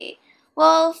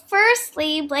Well,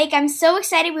 firstly, Blake, I'm so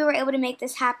excited we were able to make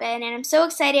this happen, and I'm so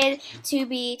excited to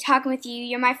be talking with you.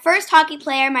 You're my first hockey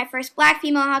player, my first black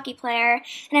female hockey player,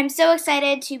 and I'm so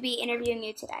excited to be interviewing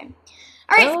you today.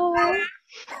 All right, Oh,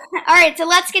 all right, so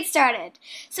let's get started.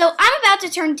 So I'm about to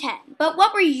turn 10, but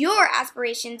what were your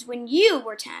aspirations when you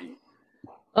were 10?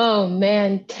 oh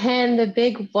man, 10, the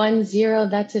big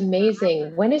 1-0. That's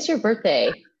amazing. When is your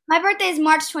birthday? My birthday is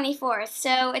March 24th,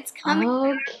 so it's coming.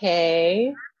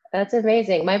 Okay, that's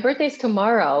amazing. My birthday's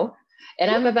tomorrow, and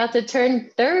I'm about to turn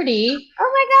 30.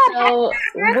 Oh my God, happy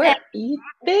So birthday!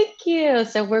 thank you.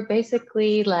 So we're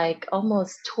basically like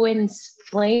almost twin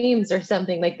flames or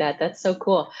something like that. That's so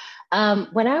cool.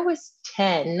 When I was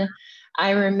 10, I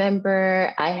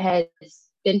remember I had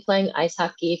been playing ice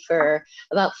hockey for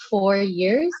about 4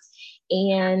 years.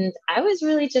 And I was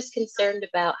really just concerned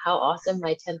about how awesome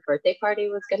my 10th birthday party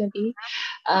was going to be.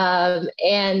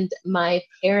 And my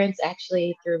parents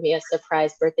actually threw me a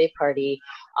surprise birthday party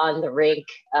on the rink.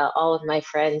 All of my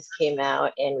friends came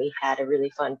out and we had a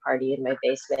really fun party in my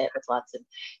basement with lots of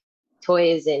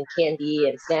toys and candy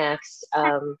and snacks.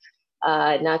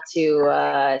 Not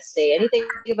to say anything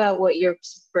about what your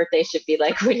birthday should be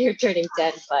like when you're turning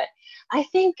 10, but I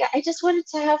think I just wanted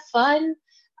to have fun.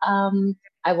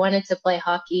 I wanted to play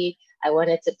hockey. I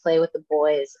wanted to play with the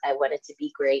boys. I wanted to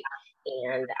be great.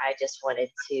 And I just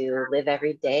wanted to live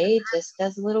every day just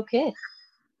as a little kid.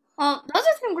 Well, those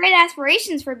are some great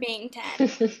aspirations for being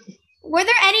 10. Were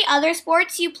there any other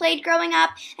sports you played growing up?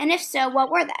 And if so,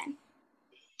 what were they?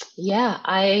 Yeah,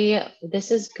 I this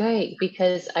is great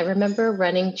because I remember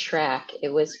running track. It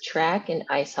was track and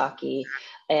ice hockey,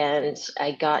 and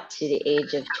I got to the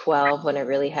age of 12 when I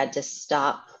really had to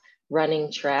stop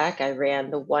running track. I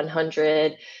ran the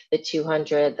 100, the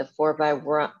 200, the 4 by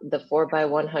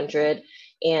 100,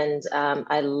 and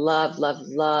I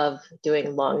love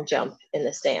doing long jump in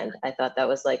the sand. I thought that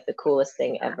was like the coolest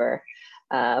thing ever.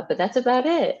 But that's about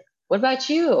it. What about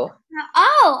you?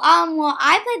 Well,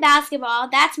 I play basketball.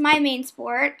 That's my main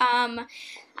sport.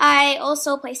 I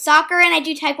also play soccer and I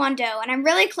do taekwondo. And I'm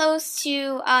really close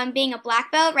to being a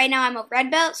black belt. Right now, I'm a red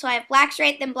belt, so I have black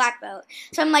stripe then black belt.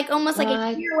 So I'm like almost like a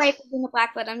What? year away from being a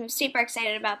black belt. I'm super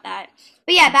excited about that.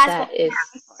 But yeah, basketball That is is my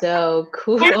main sport. so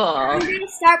And I'm cool. going to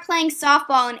start playing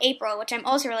softball in April, which I'm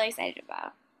also really excited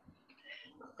about.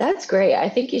 That's great. I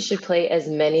think you should play as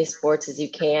many sports as you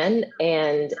can.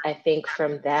 And I think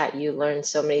from that, you learn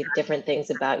so many different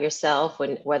things about yourself,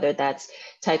 whether that's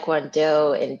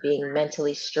Taekwondo and being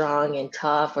mentally strong and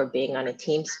tough, or being on a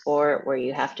team sport where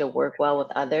you have to work well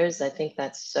with others. I think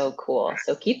that's so cool.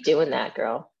 So keep doing that,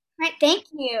 girl. Right, thank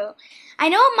you. I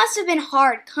know it must have been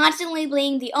hard constantly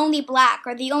being the only black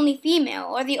or the only female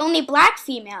or the only black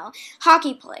female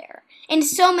hockey player in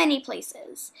so many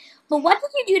places. But what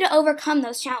did you do to overcome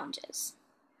those challenges?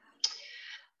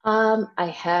 I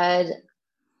had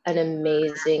an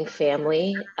amazing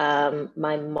family.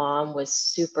 My mom was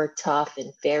super tough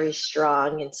and very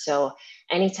strong. And so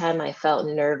anytime I felt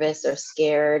nervous or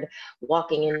scared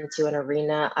walking into an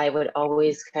arena, I would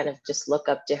always kind of just look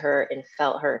up to her and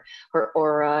felt her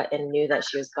aura and knew that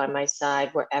she was by my side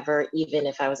wherever, even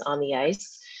if I was on the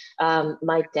ice.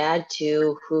 My dad,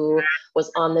 too, who was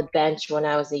on the bench when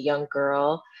I was a young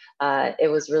girl, it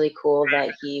was really cool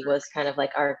that he was kind of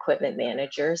like our equipment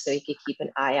manager, so he could keep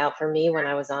an eye out for me when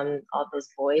I was on all those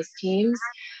boys' teams.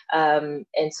 And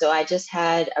so I just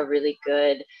had a really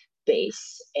good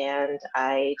base, and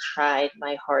I tried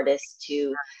my hardest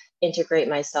to integrate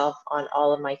myself on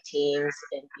all of my teams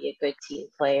and be a good team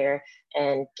player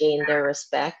and gain their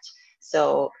respect.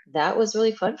 So that was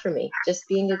really fun for me, just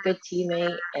being a good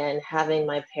teammate and having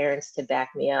my parents to back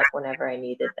me up whenever I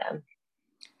needed them.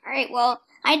 All right, well,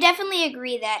 I definitely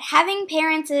agree that having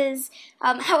parents is,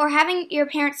 or having your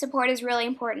parents' support is really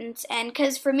important, and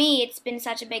because for me it's been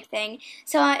such a big thing.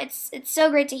 So it's so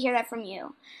great to hear that from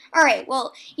you. All right,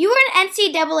 well, you were an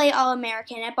NCAA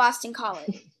All-American at Boston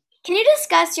College. Can you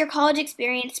discuss your college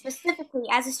experience specifically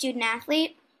as a student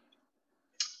athlete?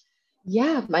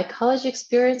 Yeah, my college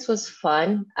experience was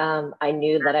fun. I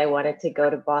knew that I wanted to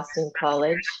go to Boston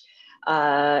College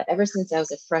ever since I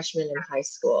was a freshman in high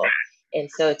school. And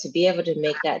so to be able to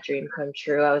make that dream come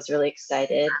true, I was really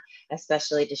excited,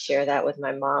 especially to share that with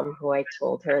my mom, who I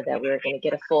told her that we were going to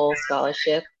get a full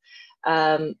scholarship.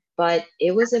 But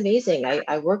it was amazing.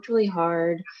 I worked really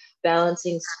hard.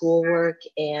 Balancing schoolwork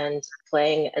and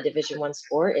playing a Division I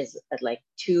sport is like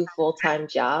two full-time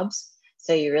jobs.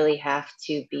 So you really have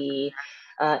to be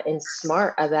and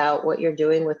smart about what you're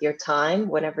doing with your time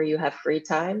whenever you have free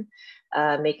time,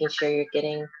 making sure you're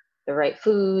getting the right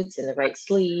foods and the right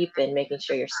sleep and making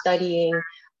sure you're studying.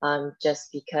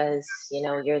 just because,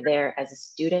 you're there as a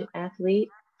student athlete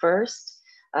first.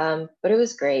 But it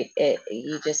was great.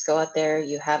 You just go out there,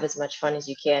 you have as much fun as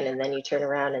you can, and then you turn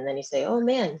around and then you say, oh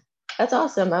man, that's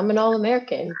awesome. I'm an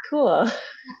All-American. Cool.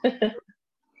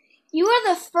 You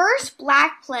are the first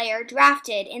black player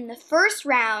drafted in the first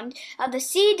round of the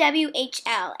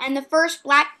CWHL and the first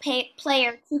black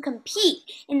player to compete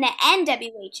in the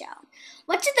NWHL.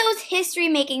 What did those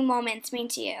history-making moments mean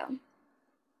to you?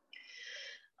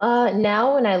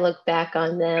 Now, when I look back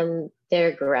on them,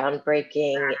 they're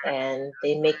groundbreaking and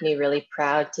they make me really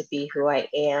proud to be who I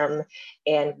am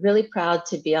and really proud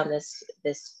to be on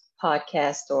this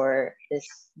podcast or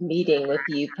this meeting with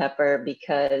you, Pepper,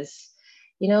 because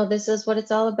this is what it's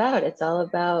all about. It's all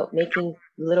about making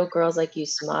little girls like you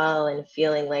smile and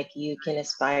feeling like you can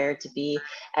aspire to be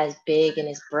as big and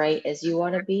as bright as you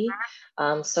want to be.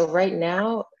 So right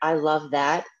now, I love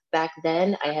that. Back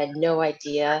then, I had no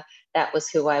idea that was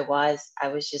who I was. I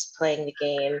was just playing the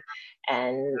game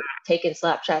and taking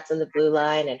slap shots on the blue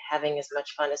line and having as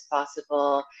much fun as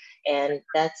possible. And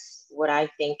that's what I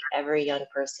think every young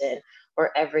person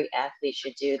or every athlete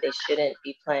should do. They shouldn't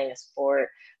be playing a sport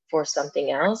for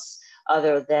something else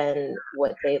other than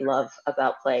what they love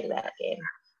about playing that game.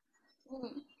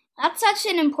 That's such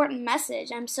an important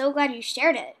message. I'm so glad you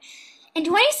shared it. In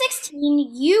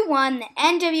 2016, you won the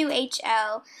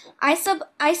NWHL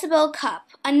Isabel Cup,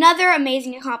 another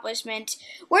amazing accomplishment.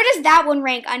 Where does that one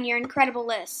rank on your incredible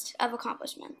list of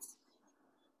accomplishments?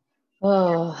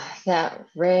 Oh, that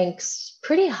ranks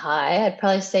pretty high. I'd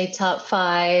probably say top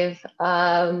five.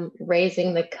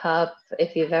 Raising the cup.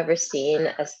 If you've ever seen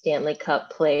a Stanley Cup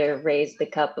player raise the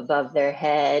cup above their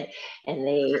head and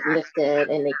they lift it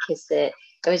and they kiss it,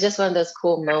 it was just one of those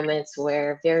cool moments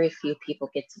where very few people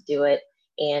get to do it.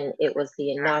 And it was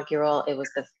the inaugural, it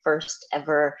was the first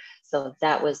ever. So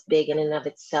that was big in and of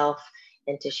itself.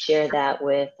 And to share that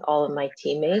with all of my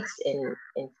teammates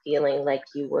and feeling like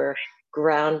you were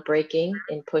groundbreaking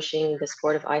in pushing the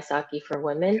sport of ice hockey for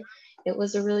women, it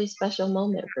was a really special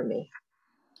moment for me.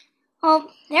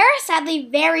 Well, there are sadly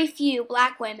very few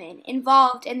black women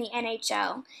involved in the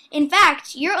NHL. In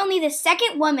fact, you're only the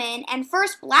second woman and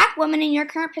first black woman in your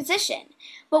current position.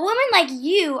 But women like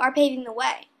you are paving the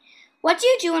way. What do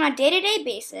you do on a day-to-day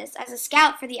basis as a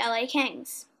scout for the LA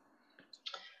Kings?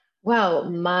 Wow,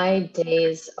 my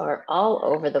days are all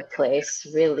over the place,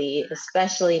 really,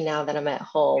 especially now that I'm at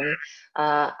home.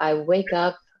 I wake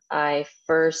up, I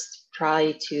first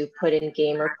try to put in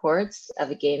game reports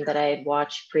of a game that I had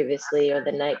watched previously or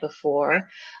the night before.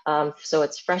 So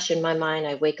it's fresh in my mind.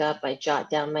 I wake up, I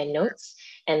jot down my notes,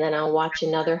 and then I'll watch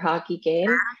another hockey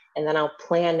game, and then I'll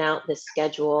plan out the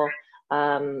schedule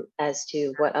as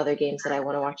to what other games that I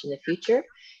want to watch in the future.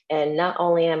 And not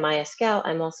only am I a scout,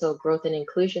 I'm also a growth and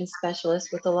inclusion specialist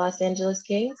with the Los Angeles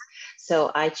Kings.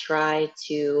 So I try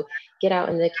to get out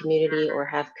in the community or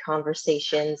have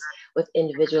conversations with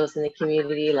individuals in the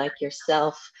community like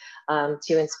yourself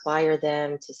to inspire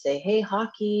them to say, hey,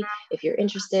 hockey, if you're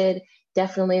interested,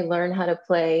 definitely learn how to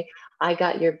play. I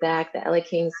got your back. The LA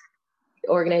Kings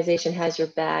organization has your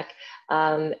back,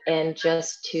 and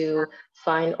just to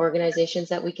find organizations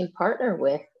that we can partner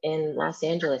with in Los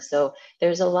Angeles. So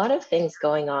there's a lot of things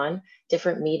going on,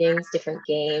 different meetings, different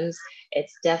games.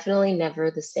 It's definitely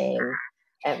never the same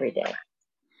every day.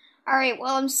 All right,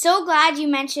 well, I'm so glad you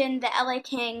mentioned the LA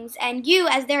Kings and you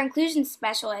as their inclusion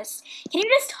specialist. Can you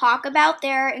just talk about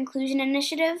their inclusion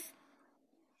initiative?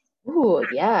 Ooh,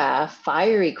 yeah,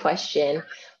 fiery question.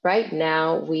 Right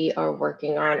now, we are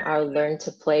working on our Learn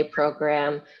to Play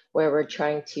program where we're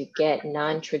trying to get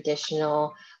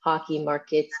non-traditional hockey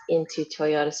markets into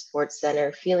Toyota Sports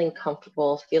Center, feeling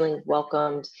comfortable, feeling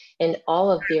welcomed in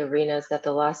all of the arenas that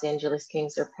the Los Angeles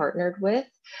Kings are partnered with.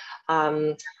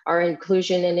 Our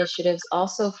inclusion initiatives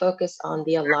also focus on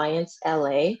the Alliance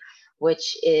LA,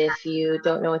 which, if you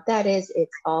don't know what that is,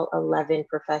 it's all 11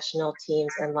 professional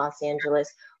teams in Los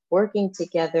Angeles working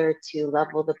together to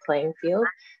level the playing field.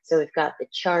 So we've got the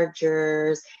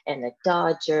Chargers and the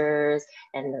Dodgers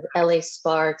and the LA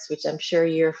Sparks, which I'm sure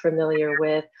you're familiar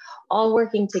with, all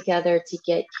working together to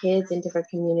get kids in different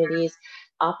communities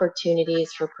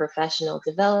opportunities for professional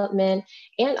development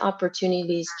and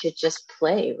opportunities to just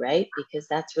play, right? Because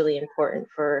that's really important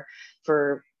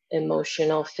for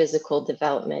emotional, physical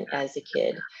development as a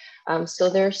kid. So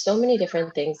there are so many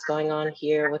different things going on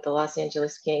here with the Los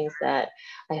Angeles Kings that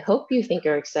I hope you think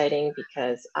are exciting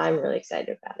because I'm really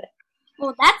excited about it.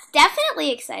 Well, that's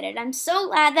definitely excited. I'm so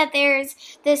glad that there's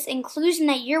this inclusion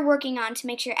that you're working on to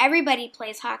make sure everybody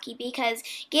plays hockey because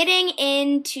getting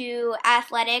into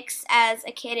athletics as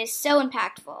a kid is so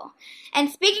impactful. And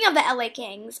speaking of the LA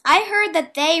Kings, I heard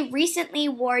that they recently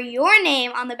wore your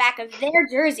name on the back of their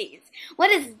jerseys. What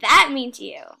does that mean to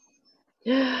you?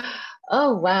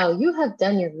 Oh, wow. You have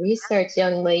done your research,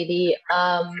 young lady.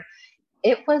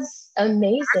 It was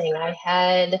amazing. I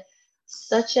had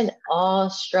such an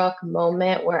awestruck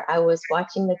moment where I was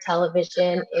watching the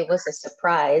television. It was a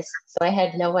surprise, so I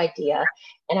had no idea.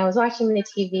 And I was watching the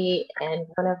TV, and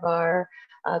one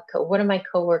of my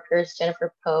coworkers,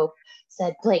 Jennifer Pope,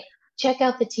 said, "Blake, check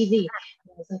out the TV." And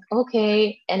I was like,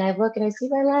 "Okay." And I look and I see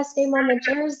my last name on the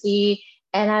jersey,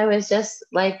 and I was just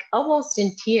like almost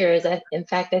in tears. In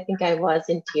fact, I think I was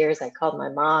in tears. I called my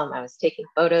mom. I was taking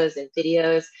photos and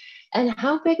videos. And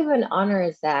how big of an honor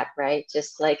is that, right?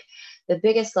 Just like the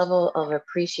biggest level of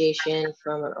appreciation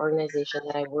from an organization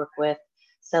that I work with,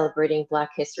 celebrating Black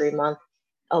History Month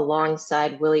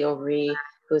alongside Willie O'Ree,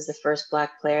 who's the first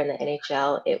Black player in the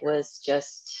NHL. It was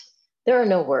just, there are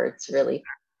no words, really.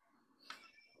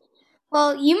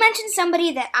 Well, you mentioned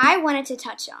somebody that I wanted to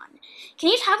touch on.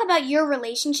 Can you talk about your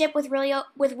relationship with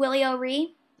Willie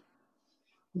O'Ree?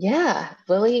 Yeah,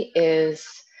 Willie is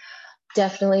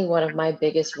definitely one of my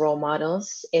biggest role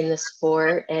models in the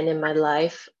sport and in my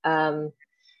life.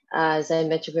 As I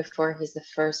mentioned before, he's the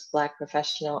first Black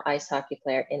professional ice hockey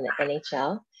player in the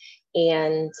NHL.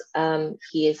 And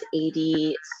he is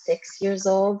 86 years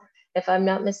old, if I'm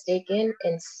not mistaken,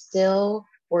 and still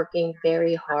working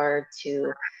very hard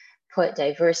to put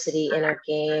diversity in our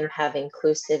game, have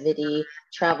inclusivity,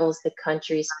 travels the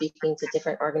country speaking to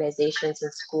different organizations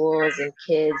and schools and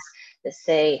kids to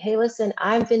say, hey, listen,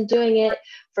 I've been doing it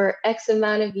for X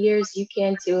amount of years. You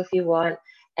can too if you want.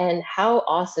 And how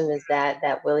awesome is that,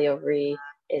 that Willie O'Ree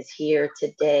is here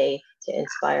today to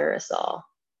inspire us all?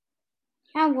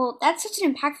 Yeah, well, that's such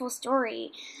an impactful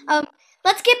story. Um,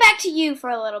 let's get back to you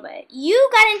for a little bit. You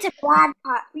got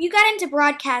into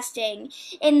broadcasting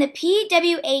in the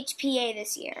PWHPA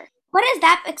this year. What has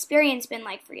that experience been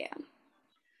like for you?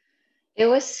 It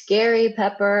was scary,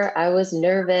 Pepper. I was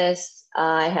nervous.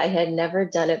 I had never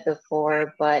done it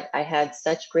before, but I had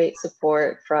such great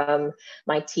support from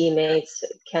my teammates,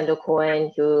 Kendall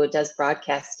Coyne, who does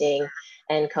broadcasting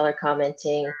and color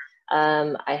commenting.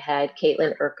 I had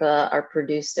Caitlin Urka, our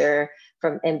producer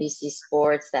from NBC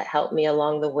Sports, that helped me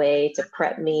along the way to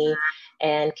prep me,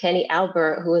 and Kenny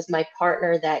Albert, who was my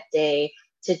partner that day,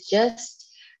 to just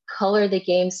color the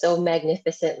game so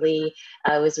magnificently.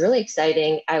 It was really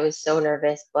exciting. I was so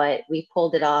nervous, but we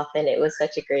pulled it off and it was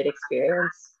such a great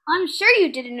experience. I'm sure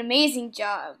you did an amazing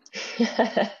job.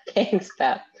 Thanks,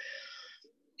 Pep.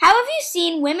 How have you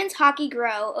seen women's hockey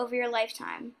grow over your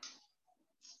lifetime?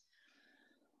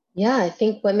 Yeah, I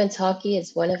think women's hockey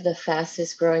is one of the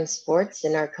fastest growing sports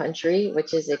in our country,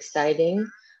 which is exciting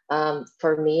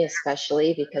for me,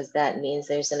 especially because that means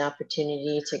there's an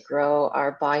opportunity to grow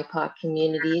our BIPOC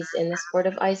communities in the sport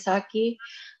of ice hockey.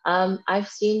 I've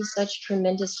seen such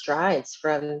tremendous strides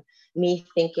from me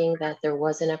thinking that there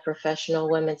wasn't a professional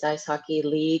women's ice hockey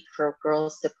league for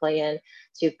girls to play in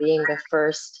to being the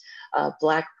first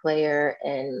Black player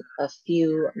and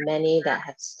many that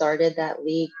have started that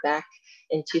league back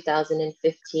in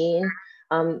 2015.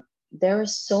 There are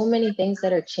so many things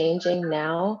that are changing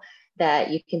now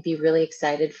that you can be really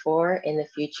excited for in the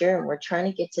future. And we're trying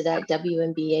to get to that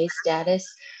WNBA status.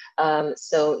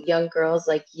 So young girls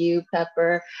like you,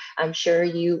 Pepper, I'm sure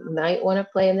you might want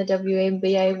to play in the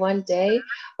WNBA one day,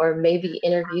 or maybe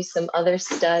interview some other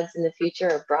studs in the future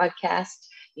or broadcast.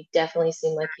 You definitely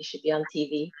seem like you should be on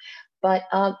TV. But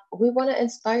we want to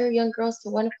inspire young girls to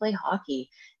want to play hockey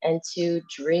and to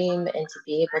dream and to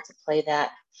be able to play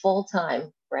that full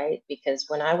time, right? Because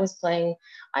when I was playing,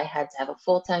 I had to have a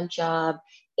full time job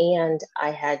and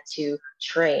I had to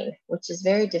train, which is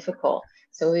very difficult.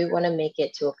 So we want to make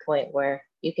it to a point where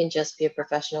you can just be a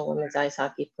professional women's ice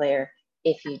hockey player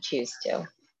if you choose to.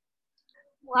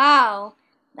 Wow,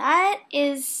 that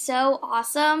is so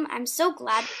awesome. I'm so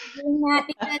glad that you're doing that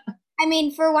because, I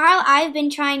mean, for a while I've been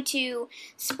trying to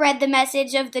spread the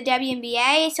message of the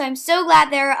WNBA, so I'm so glad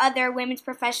there are other women's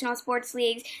professional sports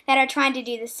leagues that are trying to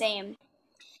do the same.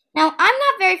 Now, I'm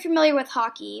not very familiar with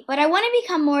hockey, but I want to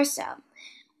become more so.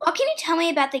 What can you tell me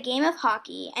about the game of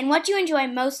hockey and what you enjoy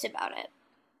most about it?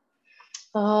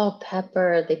 Oh,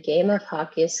 Pepper, the game of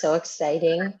hockey is so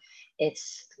exciting.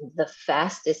 It's the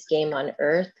fastest game on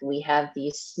earth. We have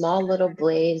these small little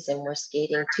blades and we're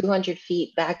skating 200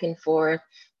 feet back and forth.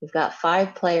 We've got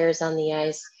five players on the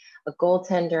ice. a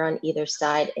goaltender on either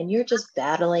side, and you're just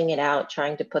battling it out,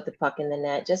 trying to put the puck in the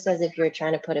net, just as if you're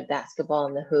trying to put a basketball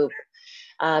in the hoop.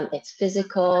 It's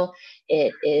physical.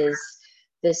 It is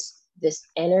this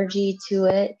energy to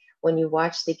it. When you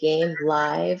watch the game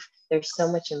live, there's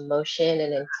so much emotion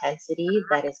and intensity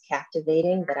that is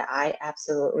captivating that I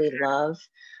absolutely love.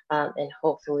 And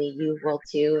hopefully you will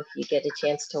too. If you get a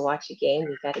chance to watch a game,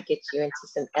 we got to get you into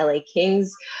some LA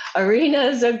Kings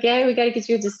arenas. Okay, we got to get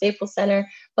you into Staples Center.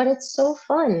 But it's so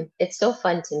fun. It's so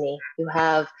fun to me. You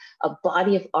have a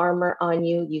body of armor on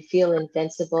you. You feel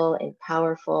invincible and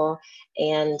powerful.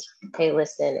 And hey,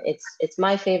 listen, it's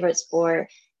my favorite sport,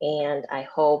 and I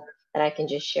hope that I can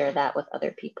just share that with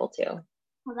other people too.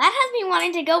 Well, that has me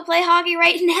wanting to go play hockey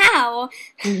right now.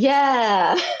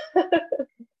 Yeah.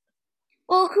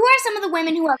 Well, who are some of the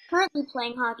women who are currently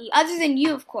playing hockey, other than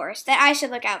you, of course, that I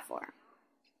should look out for?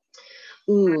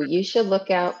 Ooh, you should look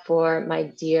out for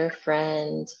my dear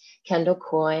friend Kendall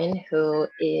Coyne, who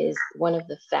is one of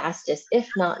the fastest, if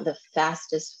not the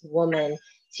fastest woman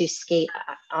to skate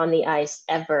on the ice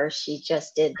ever. She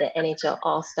just did the NHL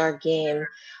All-Star game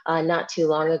not too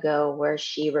long ago, where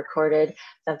she recorded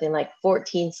something like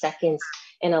 14 seconds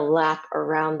in a lap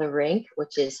around the rink,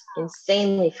 which is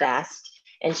insanely fast.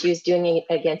 And she was doing it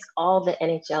against all the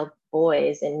NHL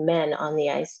boys and men on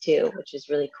the ice too, which is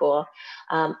really cool.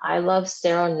 I love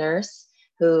Sarah Nurse,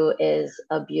 who is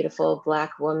a beautiful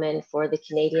Black woman for the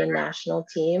Canadian national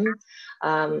team.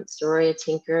 Soroya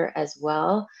Tinker as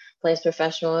well, plays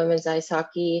professional women's ice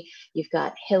hockey. You've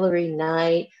got Hillary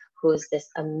Knight, who is this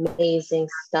amazing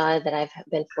stud that I've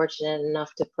been fortunate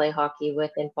enough to play hockey with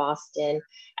in Boston.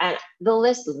 And the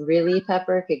list really,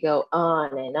 Pepper, could go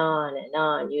on and on and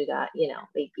on. You got,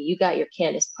 you got your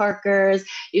Candace Parkers,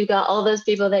 you got all those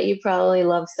people that you probably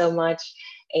love so much.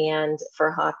 And for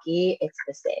hockey, it's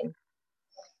the same.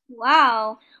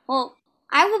 Wow. Well,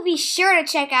 I will be sure to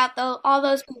check out all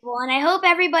those people, and I hope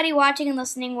everybody watching and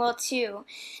listening will too.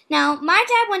 Now, my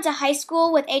dad went to high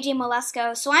school with AJ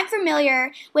Molesko, so I'm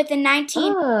familiar with the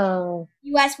 19 Oh,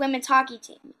 U.S. women's hockey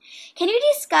team. Can you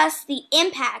discuss the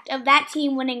impact of that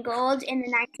team winning gold in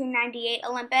the 1998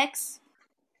 Olympics?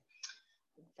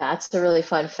 that's a really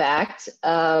fun fact.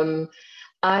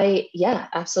 Yeah,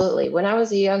 absolutely. When I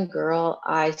was a young girl,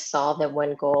 I saw them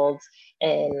win gold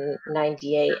in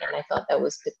 98, and I thought that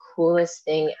was the coolest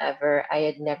thing ever. I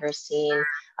had never seen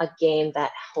a game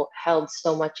that held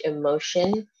so much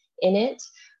emotion in it.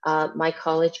 My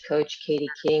college coach, Katie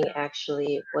King,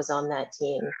 actually was on that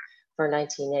team for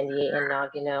 1998 in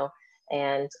Nagano.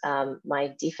 And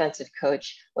my defensive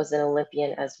coach was an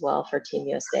Olympian as well for Team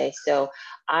USA. So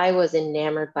I was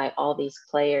enamored by all these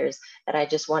players that I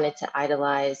just wanted to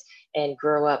idolize and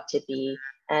grow up to be.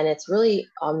 And it's really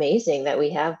amazing that we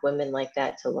have women like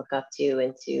that to look up to,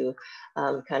 and to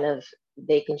kind of,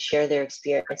 they can share their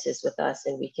experiences with us,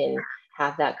 and we can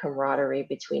have that camaraderie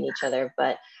between each other.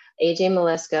 But AJ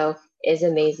Molesko is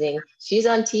amazing. She's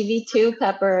on TV too,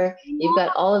 Pepper. You've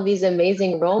got all of these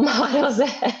amazing role models.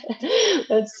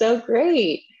 That's so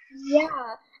great. Yeah.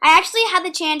 I actually had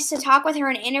the chance to talk with her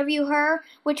and interview her,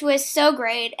 which was so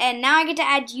great, and now I get to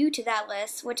add you to that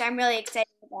list, which I'm really excited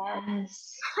about.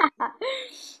 Yes.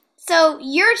 So,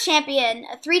 you're a champion,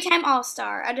 a three-time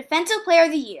All-Star, a Defensive Player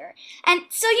of the Year, and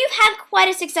so you've had quite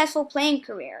a successful playing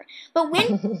career. But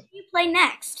when do you play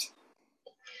next?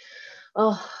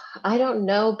 Oh, I don't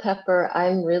know, Pepper.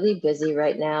 I'm really busy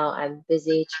right now. I'm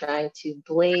busy trying to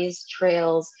blaze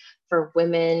trails for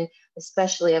women,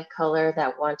 especially of color,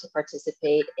 that want to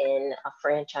participate in a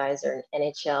franchise or an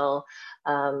NHL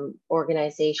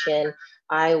organization.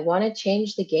 I want to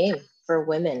change the game for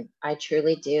women. I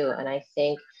truly do. And I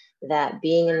think that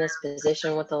being in this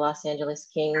position with the Los Angeles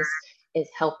Kings is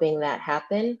helping that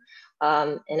happen.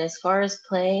 And as far as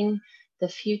playing, the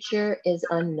future is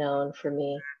unknown for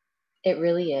me. It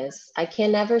really is. I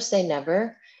can never say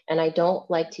never. And I don't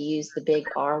like to use the big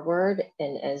R word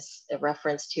and as a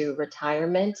reference to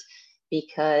retirement,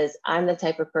 because I'm the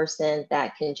type of person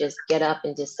that can just get up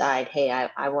and decide, hey,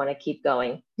 I want to keep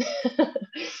going.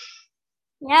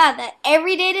 Yeah, that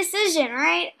everyday decision,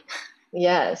 right?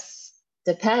 Yes.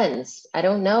 Depends. I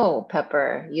don't know,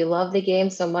 Pepper. You love the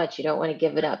game so much, you don't want to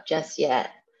give it up just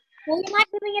yet. Well, you're not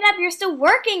giving it up. You're still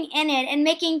working in it and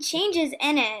making changes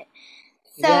in it.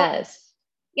 So, Yes.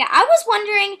 yeah, I was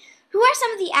wondering who are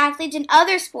some of the athletes in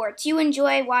other sports you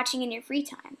enjoy watching in your free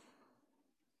time?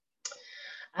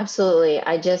 Absolutely.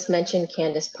 I just mentioned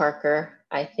Candace Parker.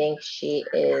 I think she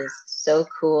is so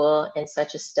cool and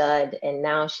such a stud. And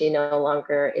now she no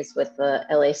longer is with the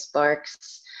LA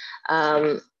Sparks.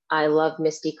 Um, I love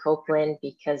Misty Copeland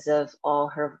because of all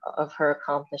her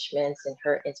accomplishments and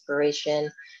her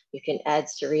inspiration. You can add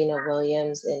Serena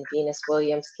Williams and Venus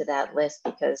Williams to that list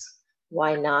because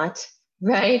why not,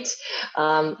 right?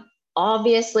 Um,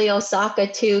 Obviously Osaka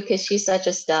too, because she's such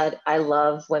a stud. I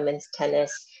love women's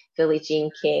tennis. Billie Jean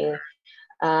King.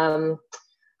 Um,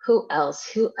 who else?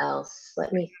 Who else?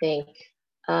 Let me think.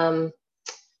 Um,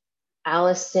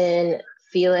 Allison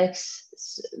Felix,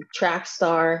 track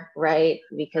star, right?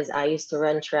 Because I used to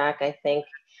run track. I think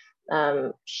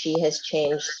she has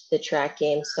changed the track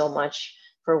game so much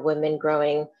for women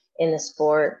growing in the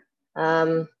sport.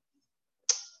 Um,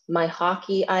 my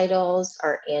hockey idols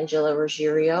are Angela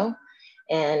Ruggiero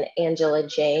and Angela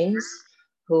James,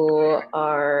 who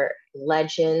are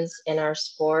legends in our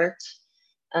sport.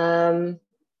 Um,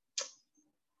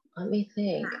 Let me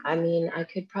think. I mean, I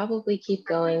could probably keep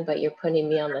going, but you're putting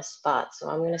me on the spot, so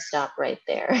I'm going to stop right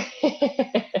there. Those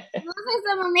are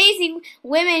some amazing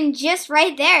women just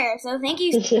right there. So thank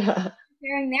you for Yeah.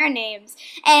 sharing their names.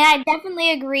 And I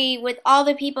definitely agree with all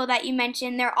the people that you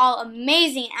mentioned. They're all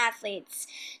amazing athletes.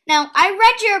 Now, I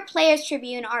read your Players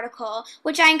Tribune article,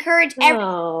 which I encourage everyone.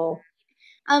 Oh,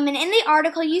 And in the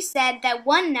article, you said that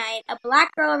one night, a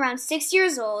black girl around 6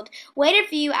 years old waited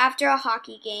for you after a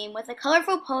hockey game with a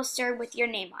colorful poster with your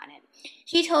name on it.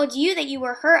 She told you that you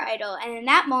were her idol, and in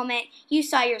that moment, you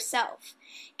saw yourself.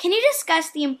 Can you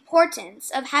discuss the importance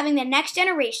of having the next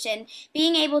generation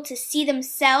being able to see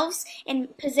themselves in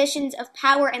positions of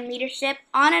power and leadership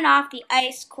on and off the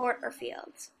ice, court, or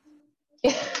field?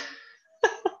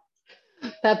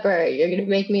 Pepper, you're going to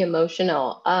make me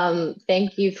emotional.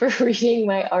 Thank you for reading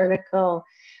my article.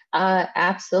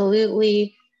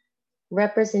 Absolutely.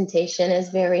 Representation is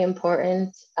very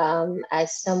important.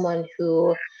 As someone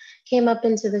who came up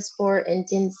into the sport and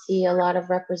didn't see a lot of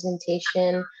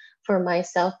representation for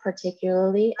myself,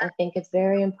 particularly, I think it's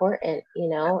very important, you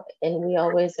know, and we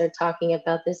always are talking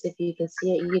about this. If you can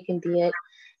see it, you can be it.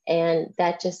 And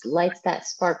that just lights that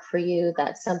spark for you.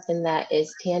 That's something that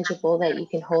is tangible that you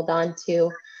can hold on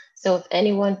to. So if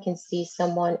anyone can see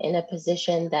someone in a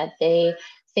position that they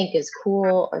think is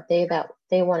cool or they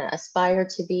want to aspire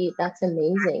to be, that's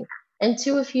amazing. And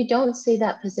two, if you don't see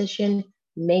that position,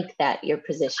 make that your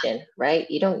position, right?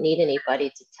 You don't need anybody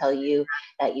to tell you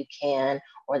that you can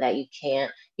or that you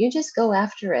can't. You just go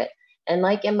after it. And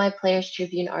like in my Players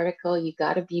Tribune article, you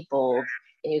got to be bold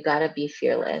and you got to be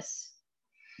fearless.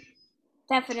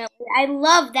 Definitely. I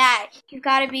love that. You've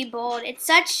got to be bold. It's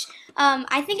such,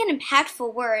 I think, an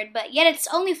impactful word, but yet it's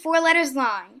only 4 letters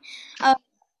long. Uh,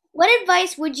 what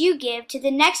advice would you give to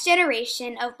the next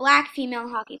generation of black female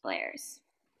hockey players?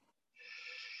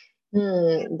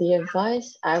 The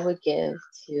advice I would give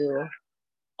to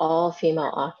all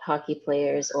female hockey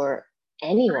players or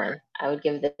anyone, I would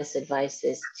give this advice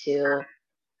is to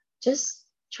just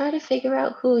try to figure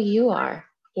out who you are.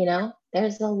 You know,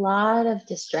 there's a lot of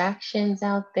distractions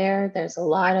out there. There's a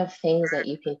lot of things that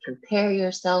you can compare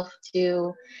yourself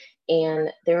to. And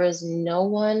there is no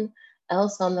one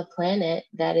else on the planet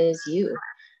that is you.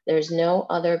 There's no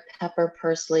other Pepper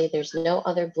Persley. There's no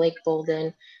other Blake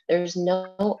Bolden. There's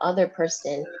no other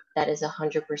person that is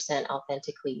 100%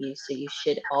 authentically you. So you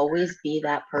should always be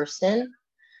that person,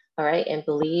 all right, and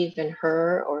believe in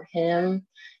her or him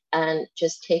and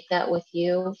just take that with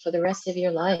you for the rest of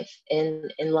your life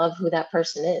and love who that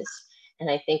person is.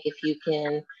 And I think if you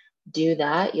can do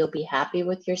that, you'll be happy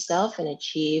with yourself and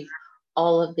achieve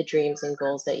all of the dreams and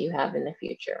goals that you have in the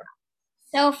future.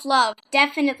 Self love,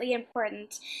 definitely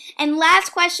important. And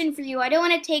last question for you. I don't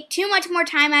want to take too much more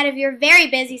time out of your very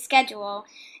busy schedule.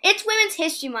 It's Women's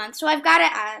History Month, so I've got to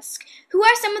ask, who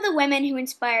are some of the women who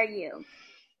inspire you?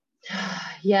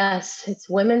 Yes, it's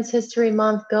Women's History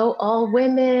Month. Go all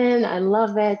women. I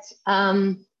love it.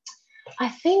 I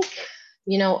think,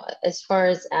 you know, as far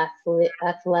as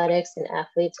athletics and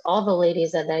athletes, all the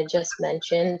ladies that I just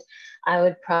mentioned, I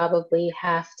would probably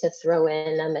have to throw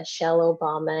in a Michelle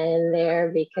Obama in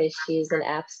there because she's an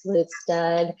absolute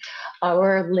stud.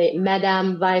 Our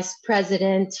Madame Vice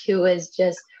President, who is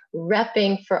just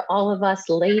repping for all of us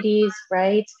ladies,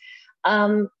 right?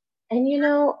 Um, and you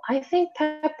know, I think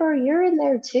Pepper, you're in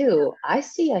there too. I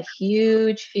see a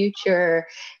huge future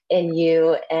in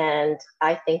you, and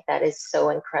I think that is so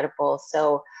incredible.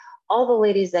 So, all the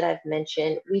ladies that I've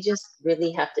mentioned, we just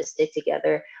really have to stick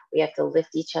together. We have to lift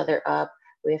each other up.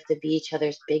 We have to be each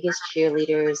other's biggest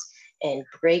cheerleaders and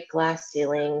break glass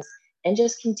ceilings and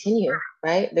just continue,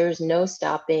 right? There's no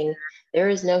stopping, there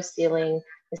is no ceiling.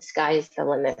 The sky is the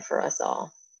limit for us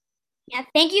all. Yeah,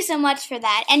 thank you so much for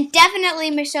that. And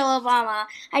definitely Michelle Obama.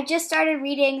 I just started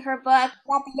reading her book,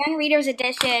 got the Young Readers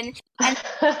Edition, and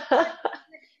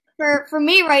For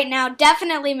me right now,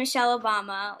 definitely Michelle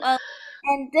Obama.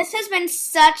 And this has been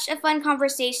such a fun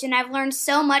conversation. I've learned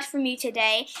so much from you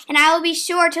today, and I will be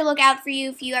sure to look out for you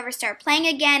if you ever start playing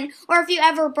again or if you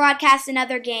ever broadcast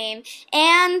another game.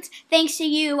 And thanks to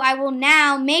you, I will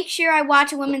now make sure I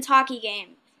watch a women's hockey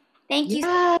game. Thank you.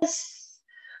 Yes,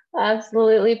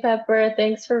 absolutely, Pepper.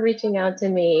 Thanks for reaching out to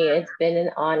me. It's been an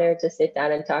honor to sit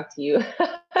down and talk to you.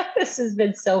 This has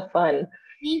been so fun.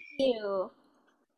 Thank you.